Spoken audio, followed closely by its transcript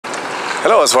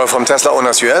Hello, it's Rolf from Tesla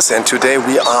Owners US, and today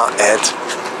we are at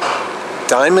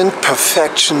Diamond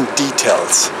Perfection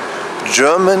Details,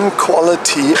 German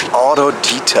quality auto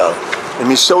detail. Let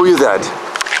me show you that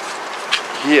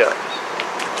here.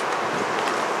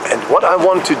 And what I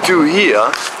want to do here,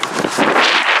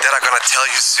 that I'm gonna tell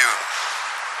you soon,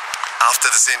 after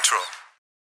this intro.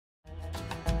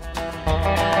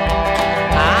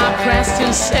 I pressed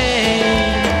to say,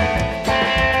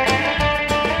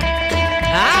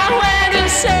 I went and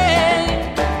say.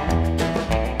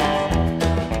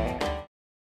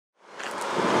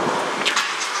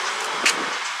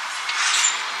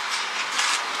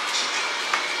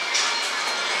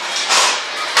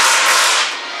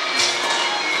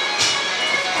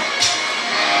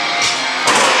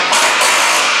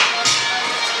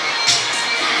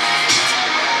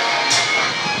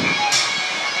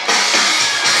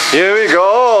 Here we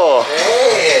go!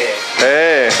 Hey!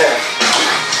 Hey!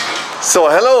 So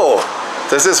hello,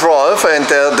 this is Rolf and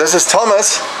this is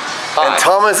Thomas. Hi. And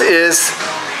Thomas is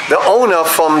the owner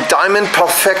from Diamond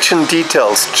Perfection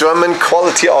Details, German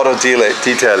quality auto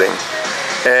detailing.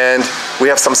 And we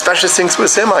have some special things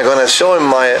with him. I'm gonna show him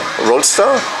my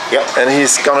Roadster. Yep. And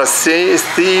he's gonna see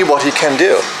what he can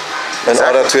do in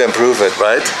order to improve it,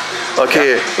 right?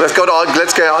 Okay, yeah. Let's get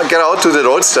out to the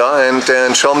Roadster and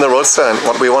show him the Roadster and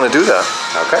what we want to do there.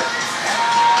 Okay.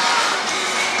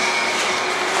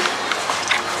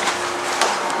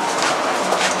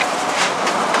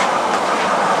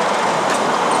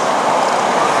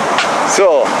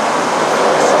 So,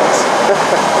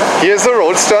 here's the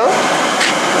Roadster.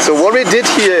 So what we did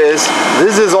here is,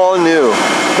 this is all new.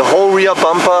 The whole rear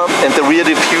bumper and the rear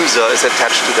diffuser is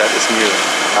attached to that, is new.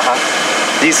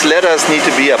 These letters need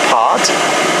to be apart.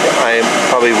 I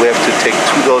probably will have to take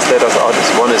two of those letters out.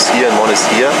 One is here and one is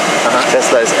here.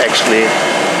 Tesla is actually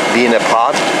being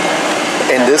apart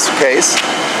in this case.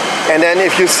 And then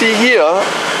if you see here,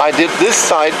 I did this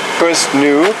side first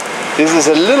new. This is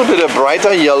a little bit of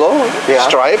brighter yellow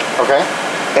stripe. Okay.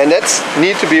 And that's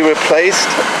need to be replaced.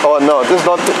 Oh no,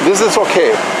 this is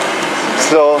okay.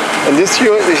 So, and this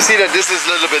you see that this is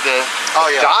a little bit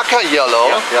darker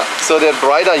yellow. So that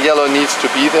brighter yellow needs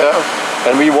to be there.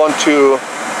 And we want to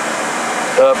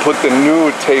put the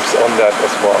new tapes on that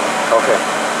as well. Okay.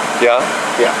 Yeah?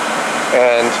 Yeah.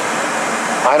 And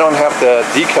I don't have the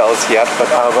decals yet, but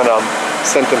I'm gonna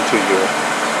send them to you.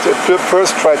 So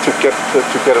first try to get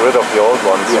rid of the old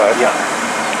ones, right? Yeah.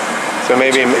 So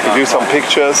maybe do some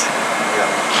pictures.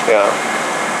 Yeah.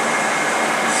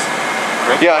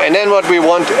 Yeah, and then what we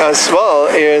want as well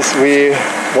is we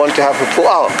want to have a pull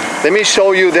out. Let me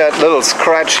show you that little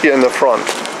scratch here in the front.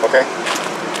 Okay.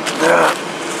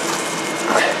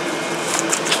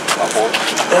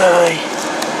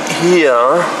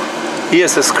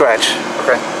 Here's the scratch.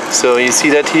 Okay. So you see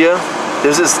that here?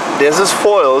 This is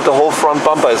foiled, the whole front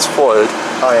bumper is foiled.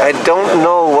 Oh, yeah. I don't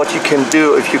know what you can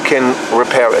do if you can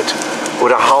repair it, or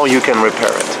how you can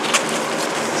repair it.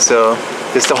 So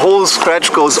the whole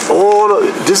scratch goes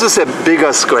this is a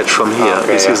bigger scratch from here.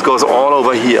 Okay, This goes all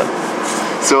over here.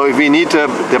 So if we need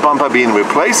the bumper being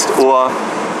replaced, or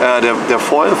the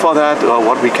foil for that, or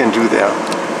what we can do there.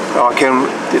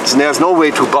 There's no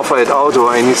way to buffer it out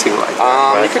or anything like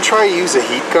that. Right? You could try to use a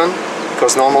heat gun,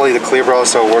 because normally the clear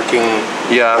brows are working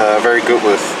very good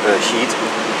with heat.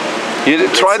 You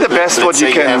try the best what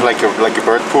you can. You have like a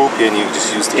bird poop and you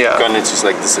just use the heat gun, it just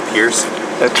like disappears.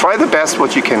 Try the best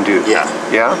what you can do. Yeah.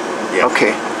 Yeah? Yeah.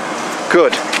 Okay.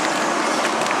 Good.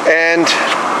 And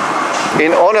in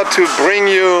order to explain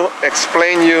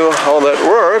you how that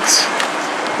works,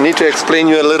 I need to explain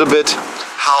you a little bit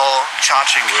how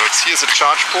charging works. Here's a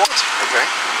charge port. Okay.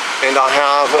 And I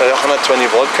have a 120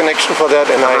 volt connection for that,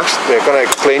 and I'm going to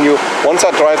explain you, once I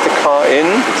drive the car in,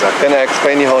 then I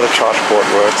explain you how the charge port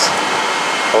works.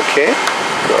 Okay?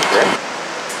 Good. Okay.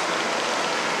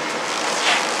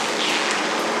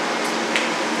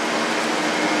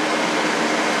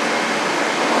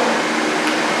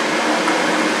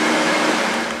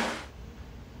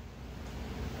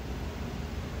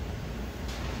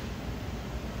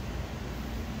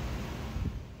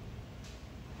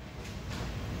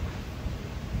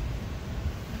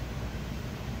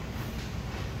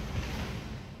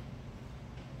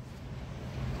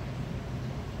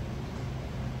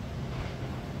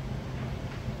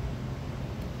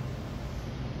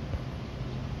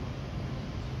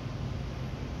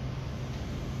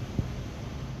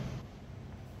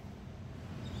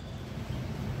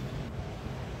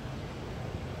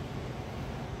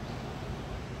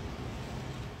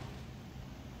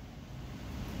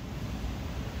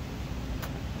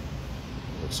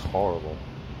 It's horrible.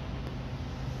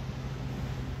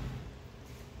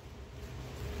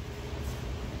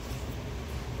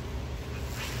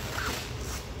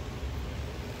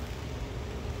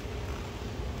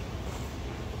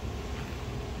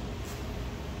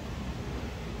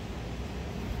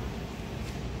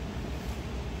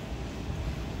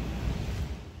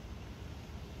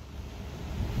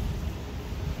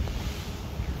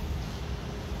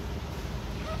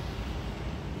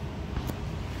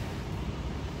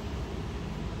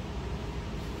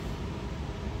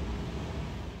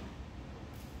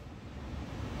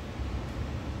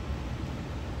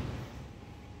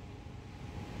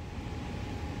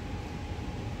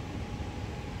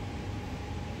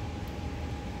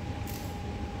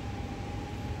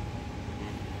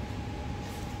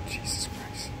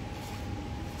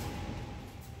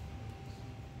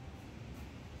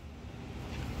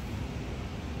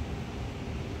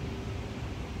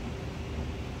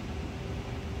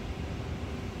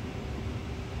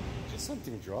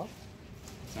 something drop?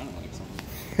 Sounded like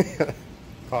something.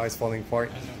 Car is falling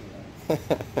apart. I know,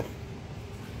 right?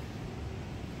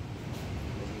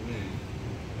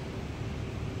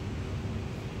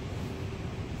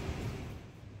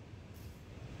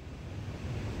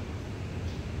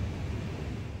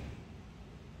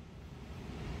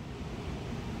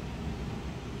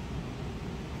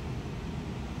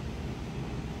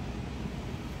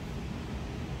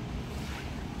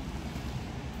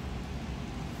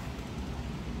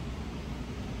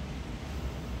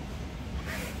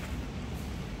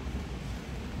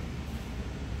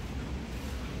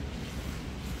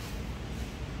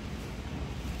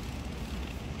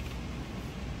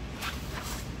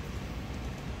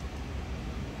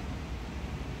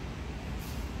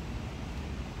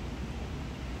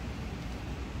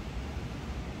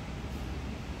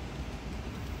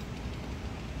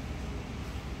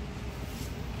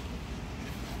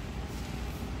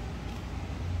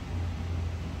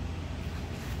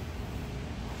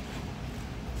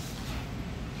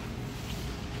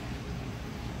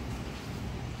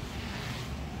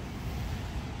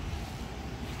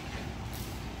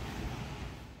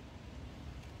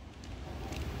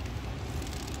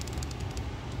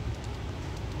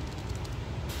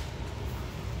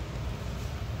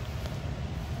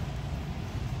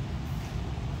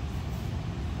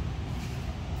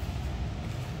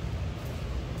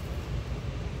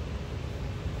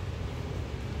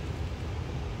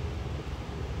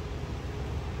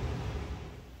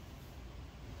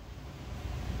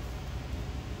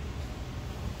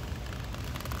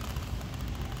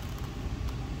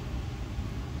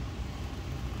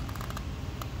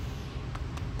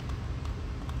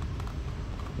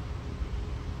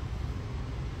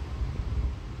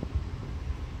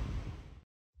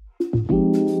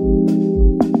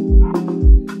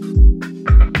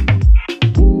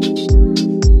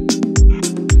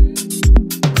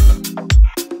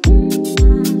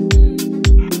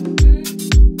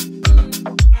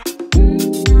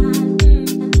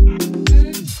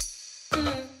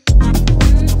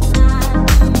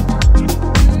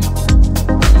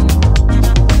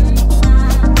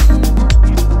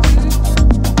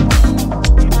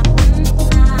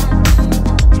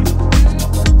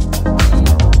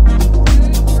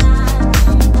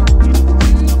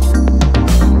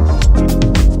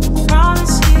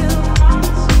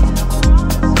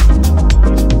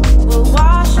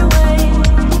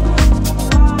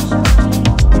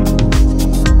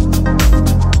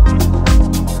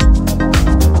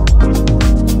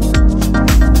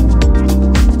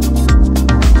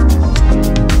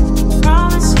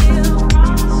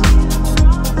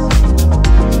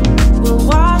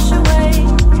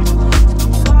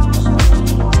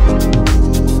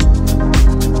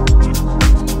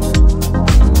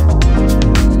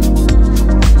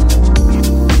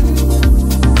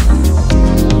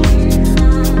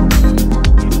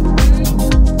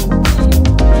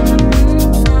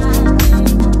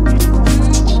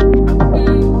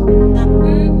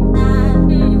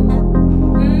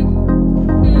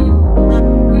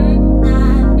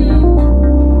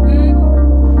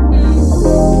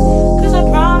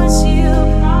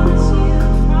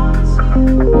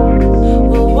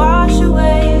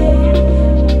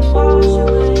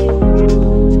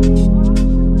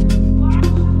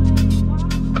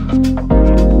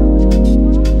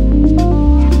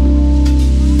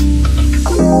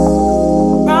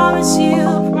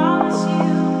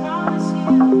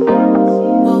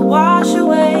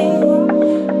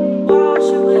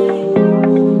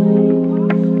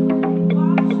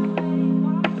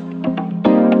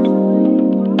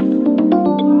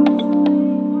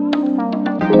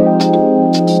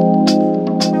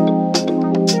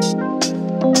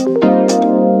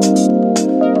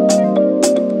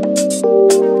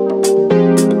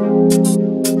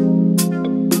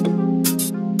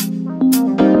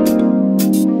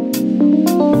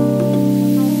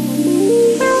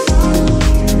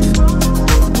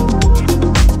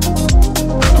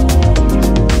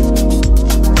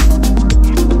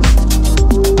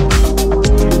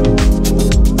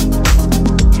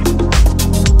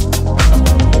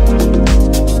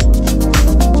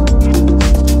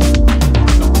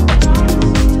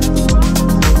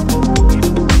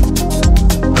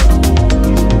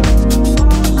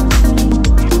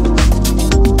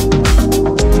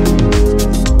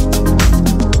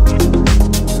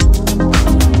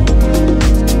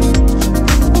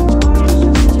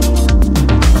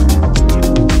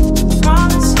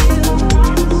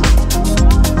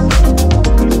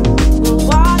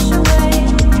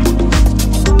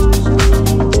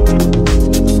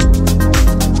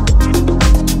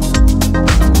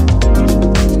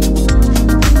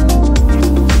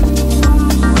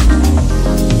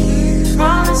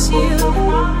 will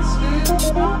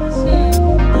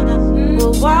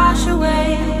wash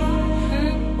away,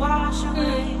 wash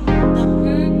away.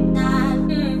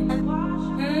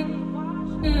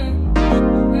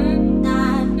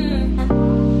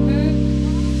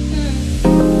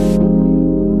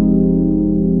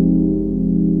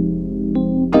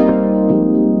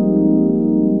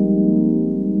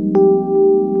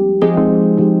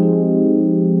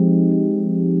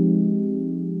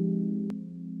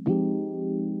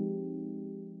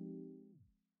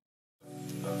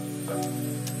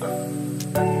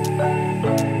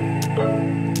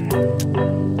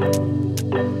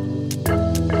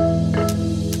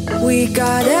 We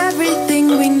got everything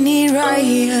we need right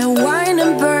here. Wine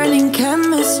and burning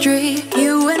chemistry.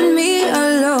 You and me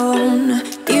alone.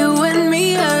 You and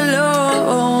me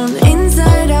alone.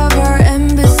 Inside of our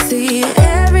embassy.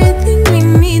 Everything we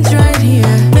need's right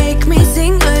here. Make me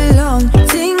sing along,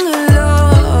 sing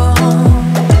along.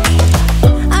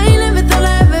 I never thought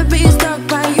I'd ever be stuck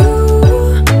by you.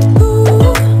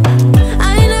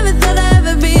 I never thought I'd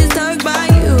ever be stuck by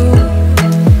you.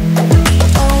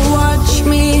 Oh, watch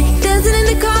me dancing in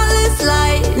the colors,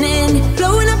 lightning,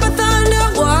 blowing up a thunder,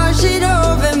 wash it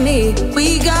over me.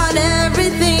 We got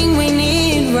everything we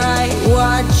need, right?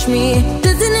 Watch me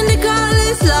dancing in the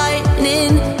colors,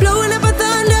 lightning, blowing up a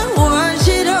thunder, wash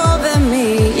it over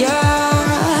me.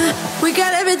 Yeah, we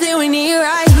got everything we need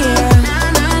right here.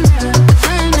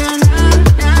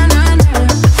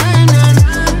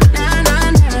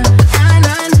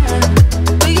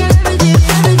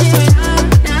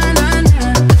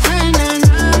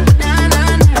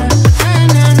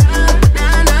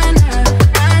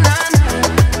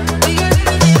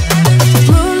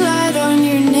 Moonlight on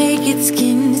your naked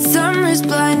skin, summer's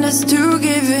blind us to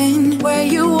giving. Where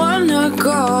you wanna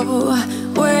go,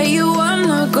 where you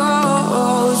wanna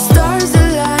go. Stars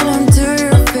align onto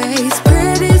your face,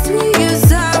 pretty sweet your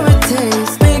sour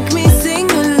taste. Make me sing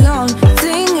along,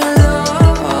 sing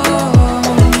along.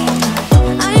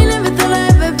 I never thought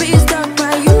I'd ever be stuck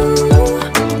by you.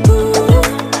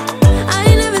 I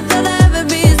never thought I'd ever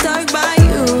be stuck by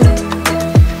you.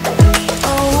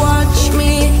 Oh, watch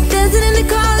me dancing in the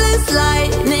colors,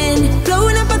 lightning,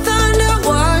 blowing up a thunder,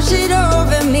 wash it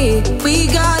over me. We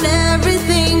got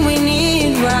everything we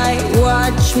need, right?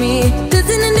 Watch me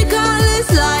dancing in the colors,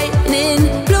 lightning,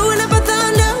 blowing up a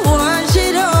thunder, wash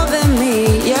it over me.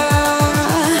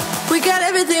 Yeah, we got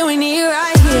everything we need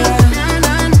right here.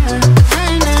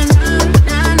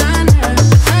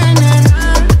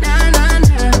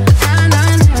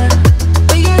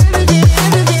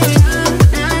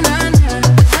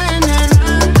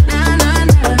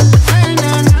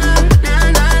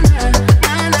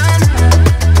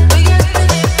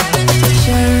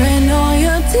 Sharing all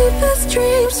your deepest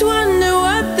dreams, wonder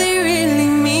what they really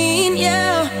mean,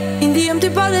 yeah. In the empty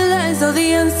bottle lies all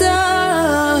the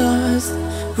answers.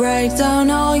 Write down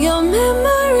all your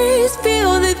memories,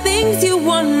 feel the things you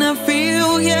wanna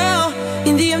feel, yeah.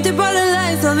 In the empty bottle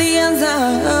lies all the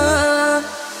answers.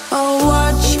 Oh,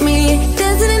 watch me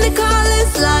dancing in the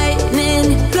colors,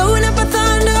 lightning, blowing up a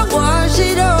thunder, wash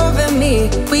it over me.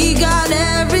 We got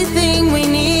everything we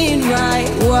need, right?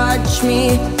 Watch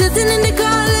me dancing in the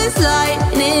colors,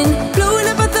 lightning, blowing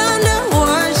up a thunder,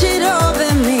 wash it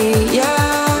over me.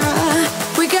 Yeah,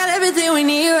 we got everything we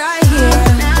need right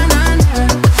here.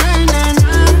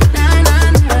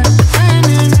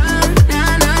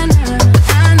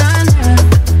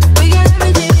 We got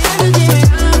everything,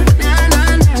 everything.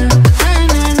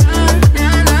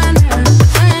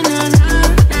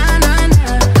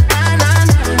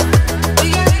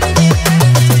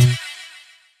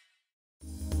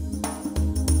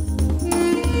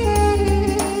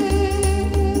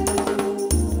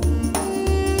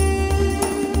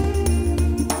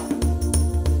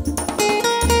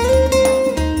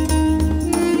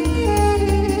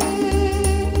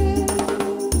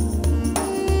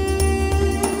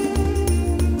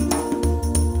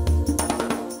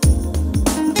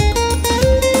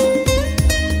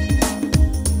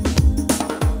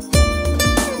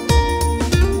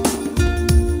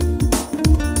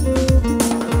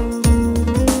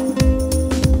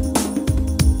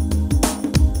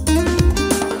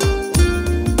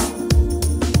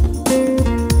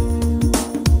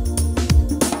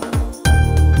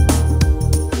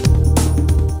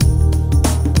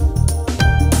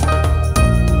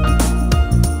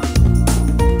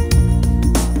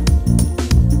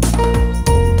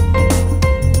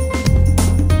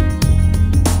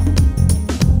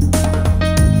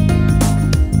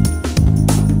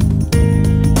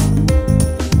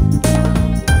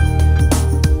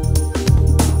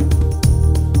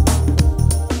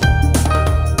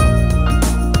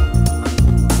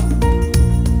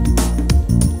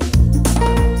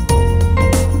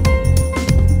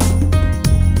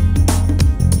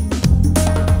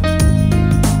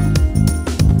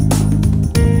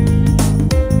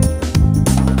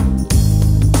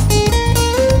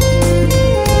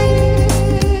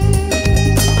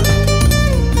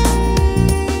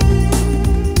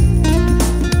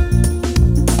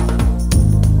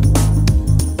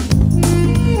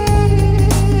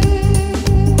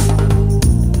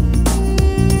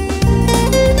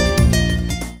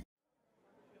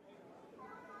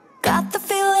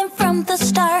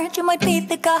 might be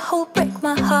the guy who'll break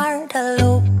my heart.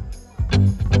 Hello,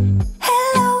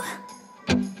 hello.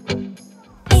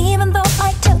 Even though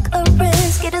I took a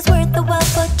risk, it is worth the while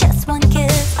for just one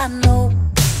kiss. I know,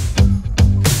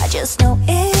 I just know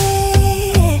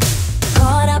it.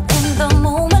 Caught up in the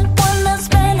moment, wanna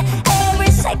spend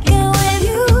every second with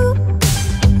you,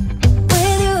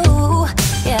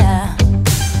 yeah.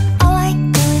 All I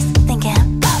do is thinking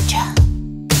about you.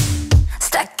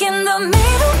 Stuck in the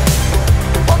middle,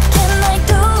 what can I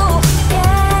do?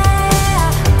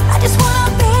 Yeah, I just wanna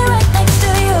be right next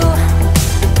to you.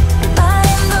 Right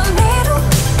in the middle,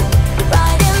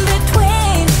 right in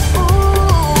between.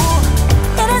 Ooh,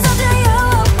 it is up to you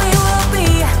what we will be.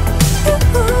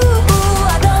 Ooh,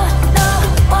 I don't know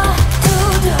what to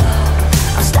do.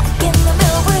 I'm stuck in the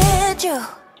middle with you.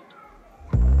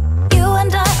 You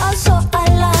and I are so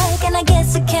alike, and I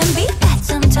guess it can be bad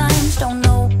sometimes. Don't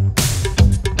know,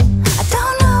 I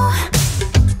don't know.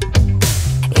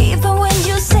 Even when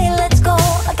you say let's go,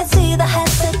 I can see the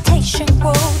hesitation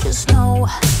grow. Just know,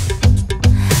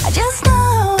 I just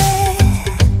know it.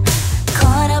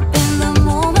 Caught up in the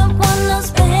moment, wanna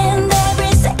spend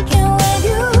every second with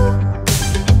you,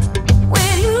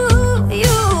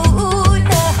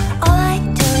 yeah. All I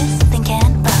do is thinking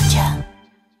about you.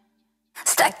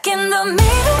 Stuck in the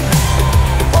middle,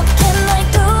 what can I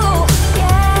do?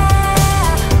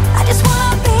 Yeah, I just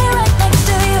wanna be right next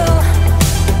to you.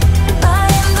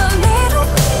 Right in the middle,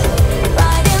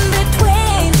 right in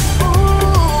between.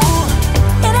 Ooh,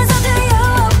 it is up to you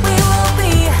what we will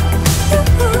be.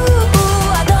 Ooh,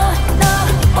 I don't know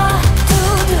what to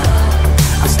do.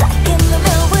 I'm stuck in the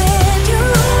middle with you.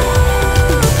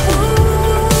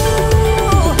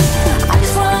 I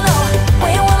just wanna know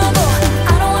where you wanna go.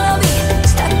 I don't wanna be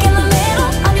stuck in the middle.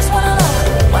 I just wanna know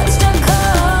what's to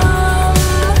come.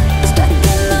 Stuck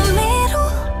in the middle,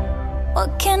 what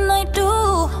can I do?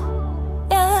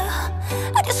 Yeah,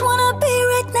 I just wanna be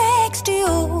right next to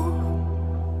you.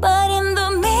 But in the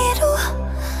middle,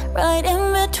 right in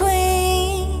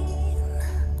between,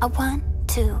 I want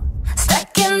to.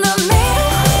 Stuck in the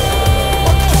middle,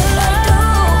 what can I do?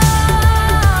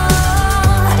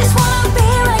 I just wanna be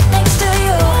right next to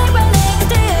you. Right next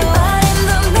to you. Right in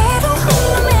the middle,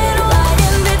 right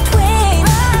in between,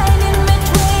 right in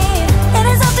between. It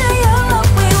is up to you what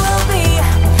we will be.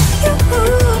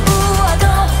 I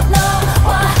don't know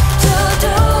what to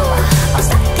do. I'm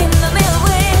stuck in the middle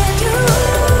with you.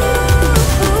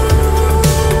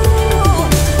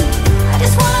 I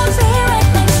just wanna be right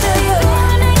next to you.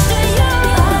 Right next to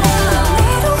you.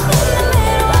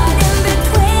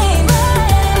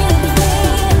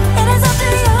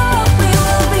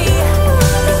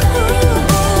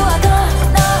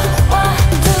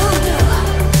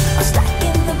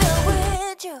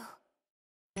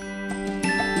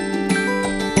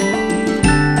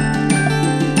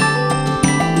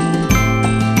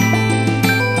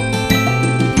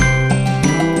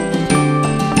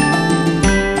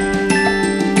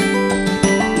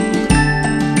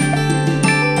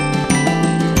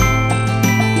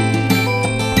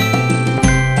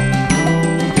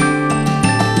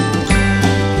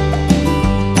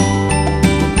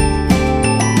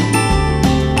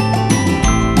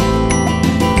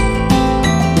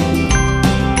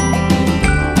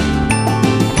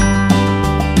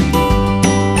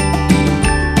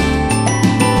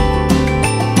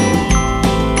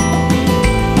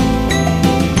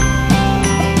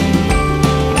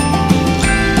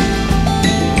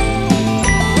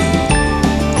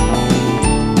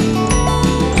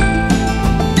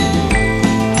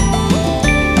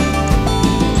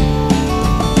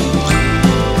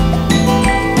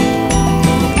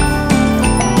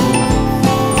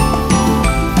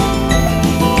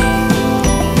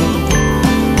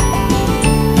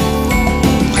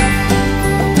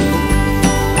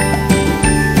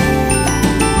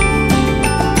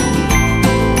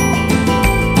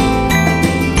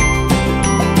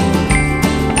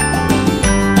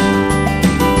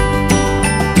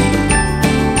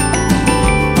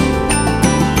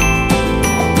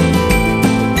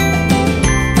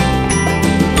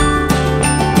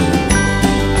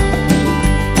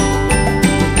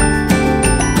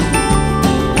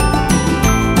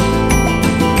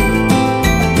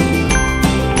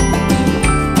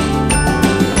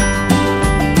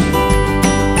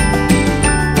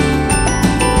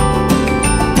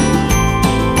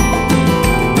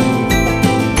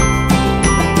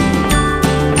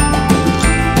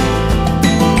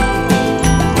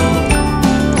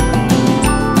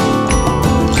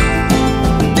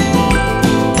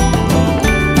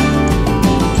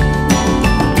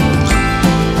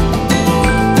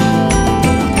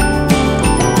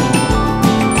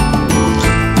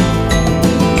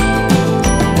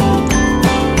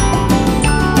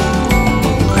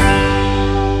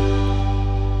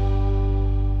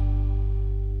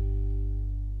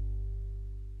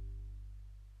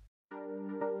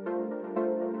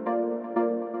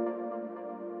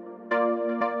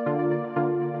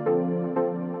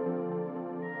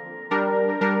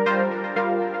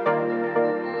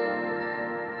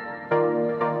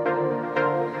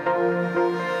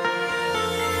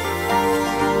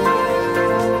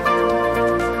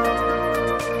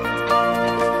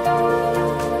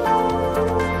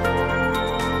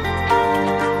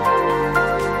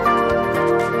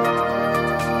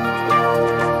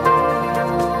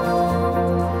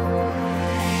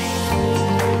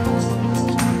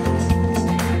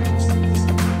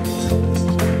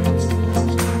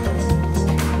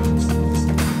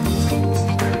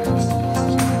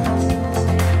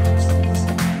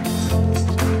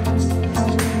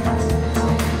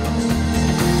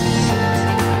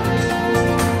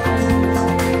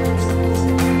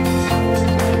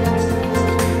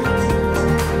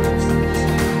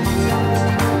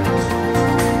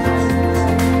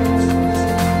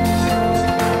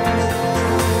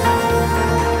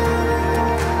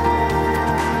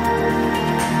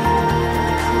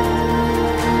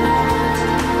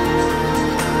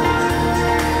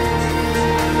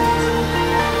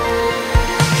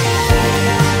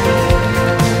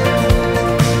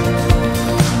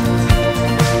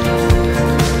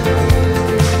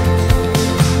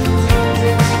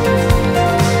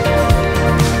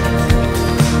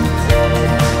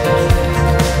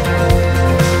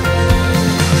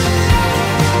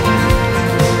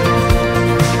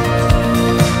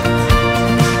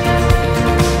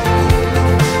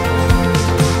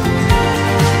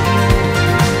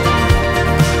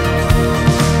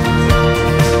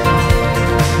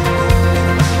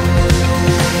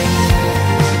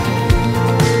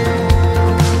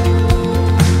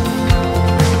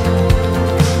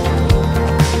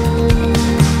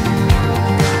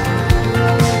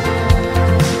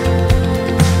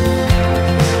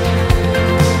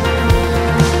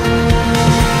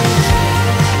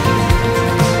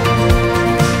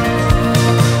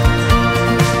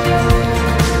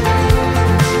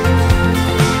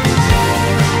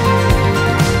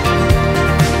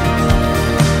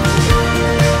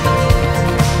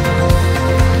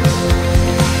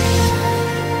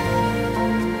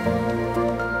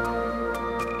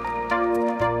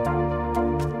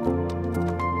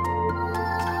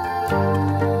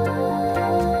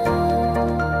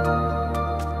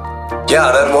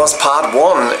 Yeah, that was part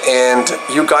one, and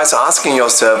you guys are asking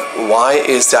yourself, why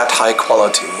is that high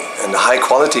quality? And the high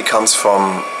quality comes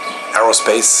from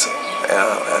aerospace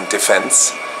and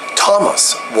defense.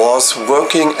 Thomas was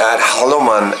working at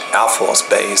Holloman Air Force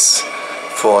Base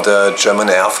for the German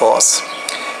Air Force,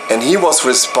 and he was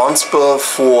responsible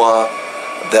for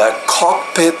the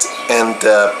cockpit and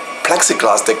the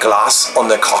plexiglass, the glass on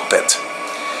the cockpit.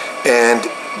 And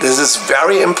this is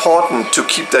very important to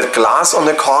keep that glass on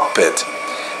the cockpit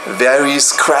very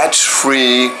scratch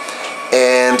free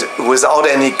and without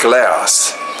any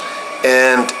glares.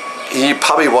 And he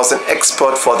probably was an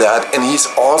expert for that, and he's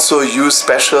also used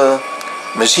special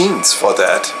machines for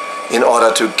that in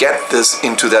order to get this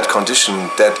into that condition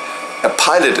that a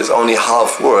pilot is only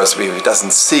half worse if he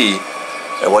doesn't see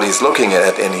what he's looking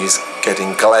at and he's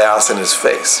getting glares in his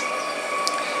face.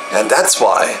 And that's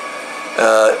why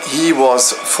he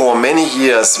was for many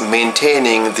years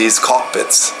maintaining these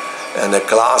cockpits and the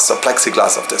glass or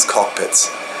plexiglass of these cockpits.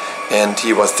 And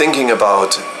he was thinking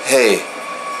about, hey,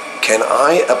 can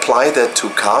I apply that to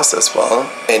cars as well?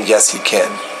 And yes, he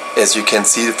can. As you can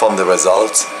see from the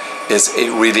results, is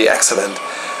really excellent.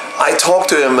 I talked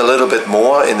to him a little bit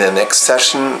more in the next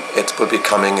session. It will be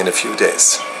coming in a few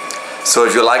days. So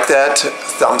if you like that,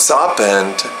 thumbs up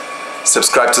and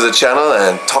subscribe to the channel,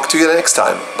 and talk to you next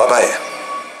time. Bye bye.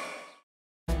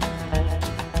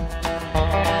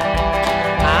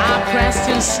 I press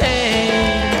to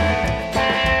say